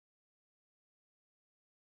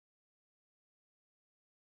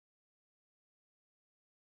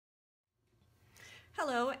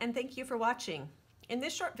Hello, and thank you for watching. In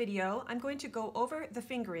this short video, I'm going to go over the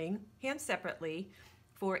fingering, hands separately,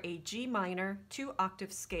 for a G minor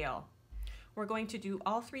 2-octave scale. We're going to do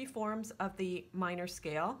all three forms of the minor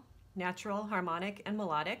scale: natural, harmonic, and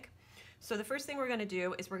melodic. So the first thing we're going to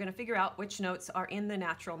do is we're going to figure out which notes are in the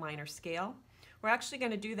natural minor scale. We're actually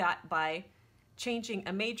going to do that by changing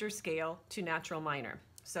a major scale to natural minor.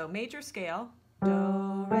 So major scale,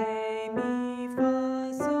 do, re, mi,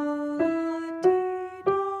 fa, sol, la, ti,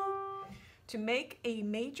 do. To make a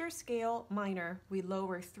major scale minor, we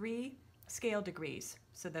lower 3 scale degrees.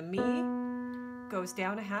 So the mi goes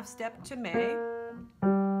down a half step to me.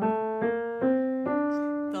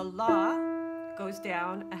 The la goes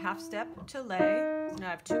down a half step to lay. So now I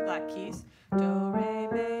have 2 black keys. Do, re,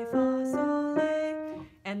 mi, fa, sol, la.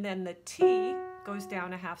 And then the ti goes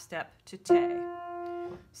down a half step to te.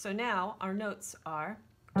 So now our notes are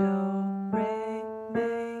do, re,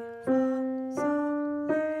 mi, fa, sol,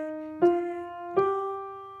 la, te, do.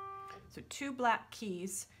 So 2 black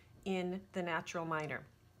keys in the natural minor.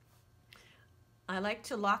 I like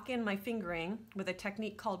to lock in my fingering with a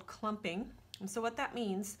technique called clumping. And so what that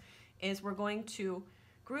means is we're going to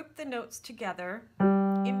group the notes together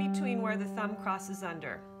in between where the thumb crosses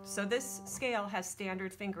under. So this scale has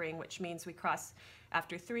standard fingering, which means we cross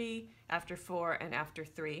after 3, after 4, and after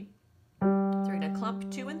 3. So we're going to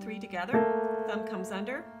clump 2 and 3 together. Thumb comes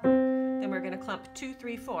under. Then we're going to clump 2,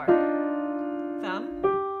 3, 4. Thumb,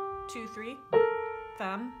 2, 3,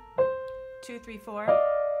 thumb, 2, 3, 4,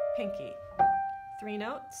 pinky. 3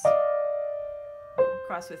 notes.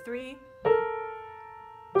 Cross with 3,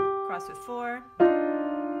 cross with 4,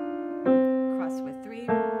 cross with 3.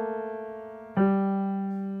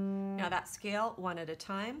 Now that scale, one at a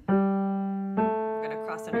time. We're going to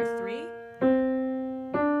cross under 3,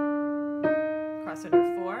 cross under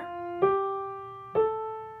 4,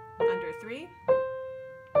 under 3.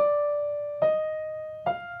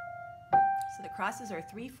 So the crosses are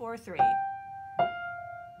 3, 4, 3.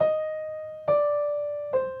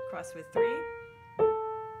 Cross with 3,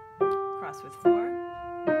 cross with 4,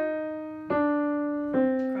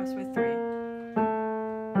 cross with 3.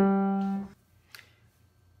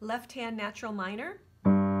 Left hand natural minor.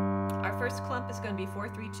 Our first clump is going to be 4,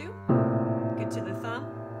 3, 2. Get to the thumb,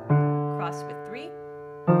 cross with 3,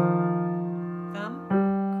 thumb,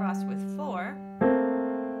 cross with 4,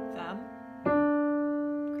 thumb,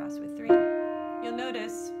 cross with 3. You'll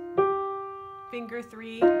notice finger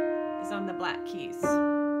 3 is on the black keys.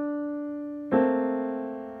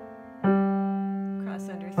 Cross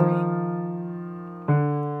under 3.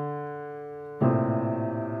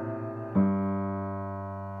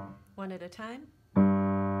 One at a time.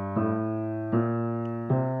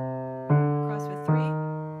 Cross with 3.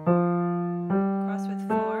 Cross with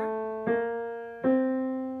 4.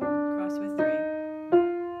 Cross with 3.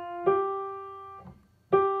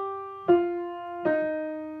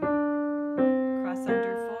 Cross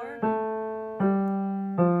under 4.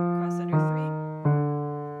 Cross under 3.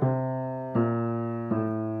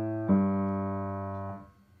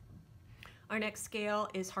 Our next scale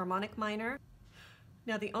is harmonic minor.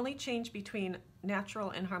 Now the only change between natural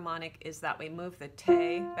and harmonic is that we move the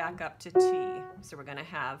te back up to T. So we're going to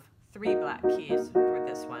have 3 black keys for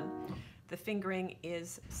this one. The fingering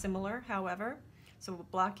is similar, however. So we're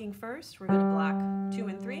blocking first. We're going to block 2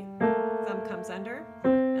 and 3. Thumb comes under.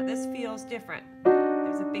 Now this feels different.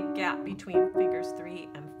 There's a big gap between fingers 3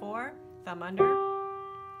 and 4. Thumb under.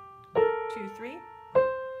 2, 3.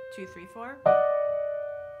 2, 3, 4.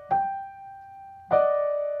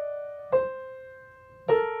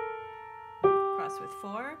 Cross with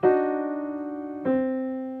 4.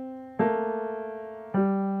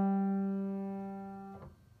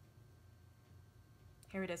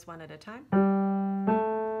 Here it is one at a time.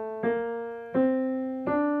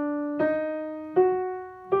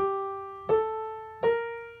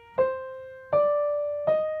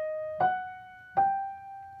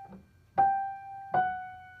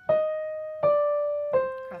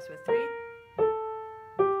 Cross with 3.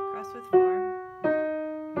 Cross with 4.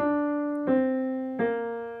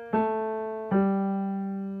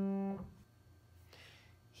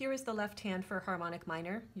 Here is the left hand for harmonic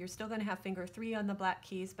minor. You're still going to have finger 3 on the black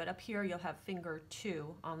keys, but up here you'll have finger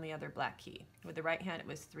 2 on the other black key. With the right hand it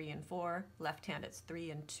was 3 and 4, left hand it's 3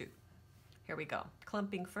 and 2. Here we go.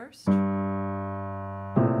 Clumping first.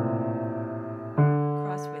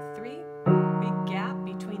 Cross with 3. Big gap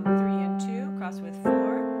between 3 and 2. Cross with 4.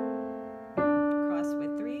 Cross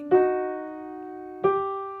with 3.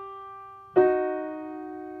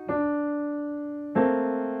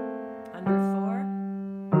 Under 4.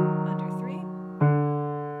 Under 3.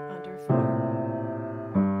 Under 4.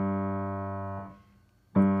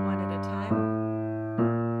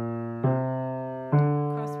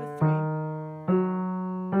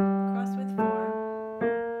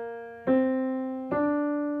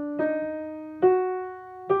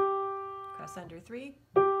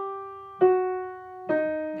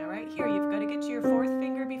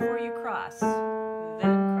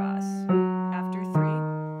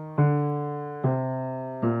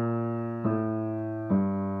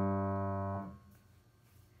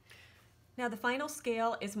 the final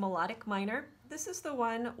scale is melodic minor. This is the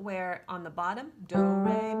one where on the bottom, do,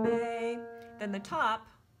 re, mi, then the top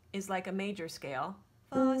is like a major scale,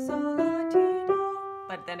 fa, sol, la, ti, do,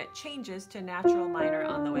 but then it changes to natural minor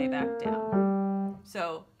on the way back down.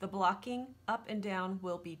 So the blocking up and down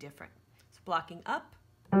will be different. So blocking up,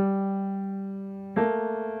 3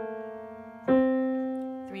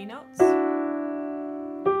 notes,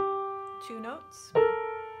 2 notes,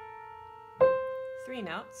 3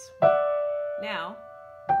 notes. Now,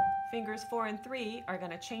 fingers 4 and 3 are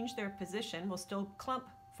going to change their position. We'll still clump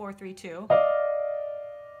 4, 3, 2.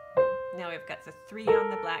 Now we've got the 3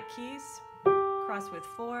 on the black keys, cross with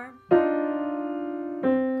 4,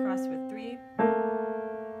 cross with 3,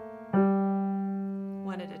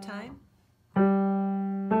 one at a time,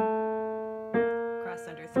 cross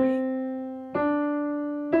under 3,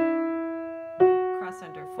 cross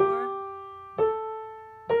under 4,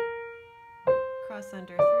 cross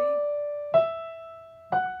under 3,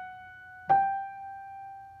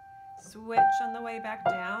 switch on the way back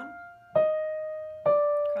down,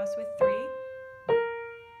 cross with 3,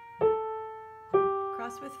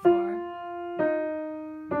 cross with 4,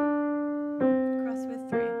 cross with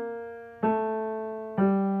 3.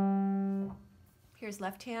 Here's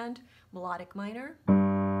left hand, melodic minor,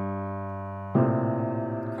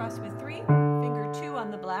 cross with 3, finger 2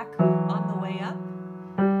 on the black on the way up,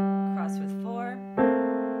 cross with 4.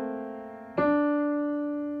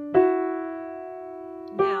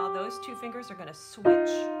 Now those 2 fingers are going to switch,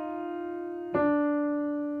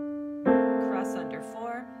 cross under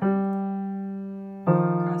 4,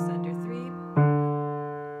 cross under 3,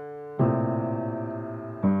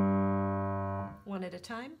 one at a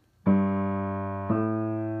time.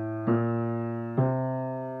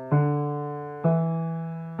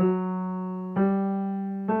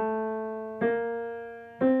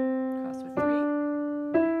 Cross with 3.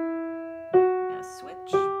 Now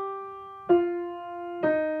switch.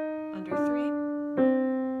 Under 3.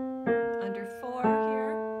 Under 4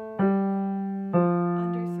 here.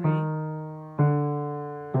 Under 3.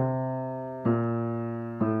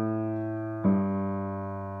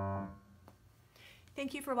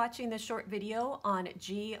 Thank you for watching this short video on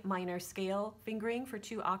G minor scale fingering for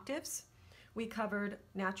 2 octaves. We covered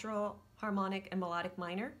natural, harmonic, and melodic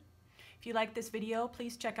minor. If you like this video,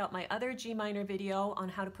 please check out my other G minor video on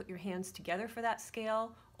how to put your hands together for that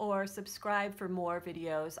scale, or subscribe for more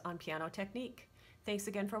videos on piano technique. Thanks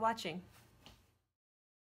again for watching.